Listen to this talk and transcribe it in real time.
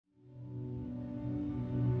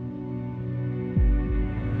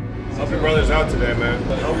brothers out today, man.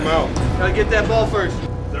 Help them out. Gotta get that ball first.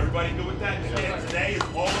 Is everybody good with that? Again, today is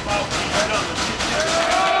all about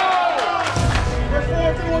First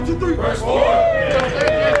four, 1, 2, 3. First four.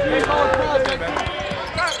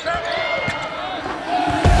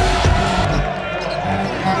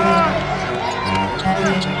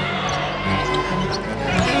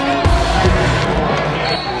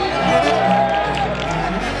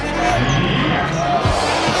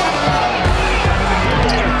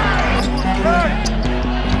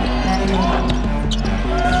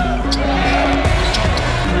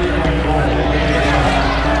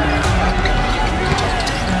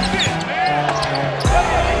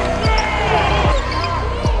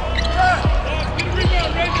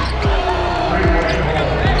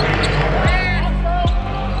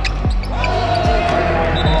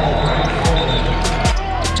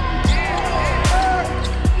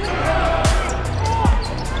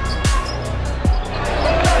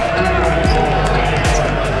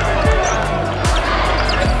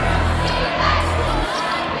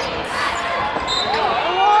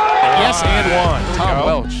 And one. Tom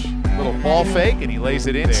Welch. Little ball fake, and he lays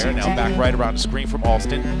it in there. Now back right around the screen from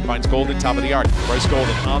Alston. Finds Golden, top of the arc. Bryce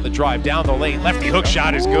Golden on the drive, down the lane. Lefty hook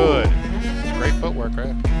shot is good. Great footwork,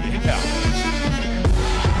 right? Yeah.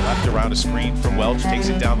 Left around a screen from Welch. Takes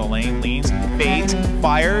it down the lane, leans, fades,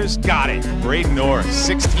 fires. Got it. Braden Norris,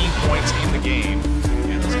 16 points in the game.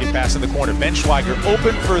 And let's get past in the corner. Ben Schweiger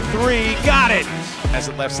open for three. Got it. Has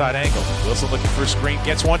it left side angle. Wilson looking for a screen,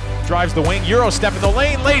 gets one, drives the wing, Euro step in the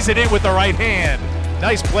lane, lays it in with the right hand.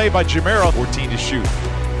 Nice play by Jamero. 14 to shoot.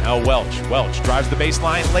 Now Welch. Welch drives the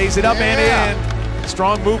baseline, lays it up and in.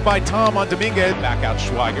 Strong move by Tom on Dominguez. Back out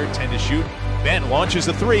Schweiger, 10 to shoot. Ben launches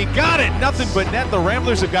a three, got it, nothing but net. The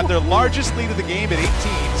Ramblers have got their largest lead of the game at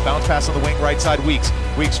 18. Bounce pass on the wing, right side, Weeks.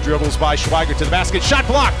 Weeks dribbles by Schweiger to the basket, shot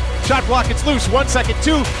block, it's loose, 1 second,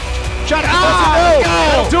 two. Shot doesn't go.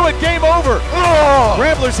 That'll do it. Game over.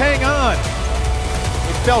 Ramblers hang on.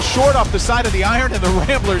 It fell short off the side of the iron, and the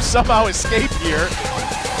Ramblers somehow escape here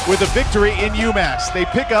with a victory in UMass. They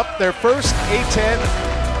pick up their first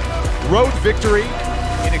A10 road victory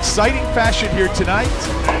in exciting fashion here tonight.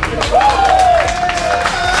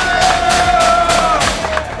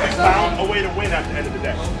 We found a way to win at the end of the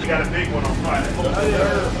day. We got a big one on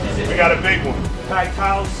Friday. We got a big one. Pat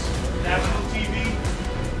Kyle's national TV.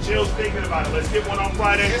 Chill's thinking about it. Let's get one on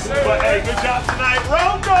Friday. Yes, but hey, good job tonight.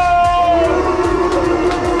 Roll goal!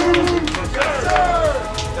 Yes, sir.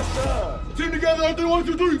 Yes, sir. Team together, 1,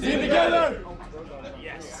 2, 3. Team together.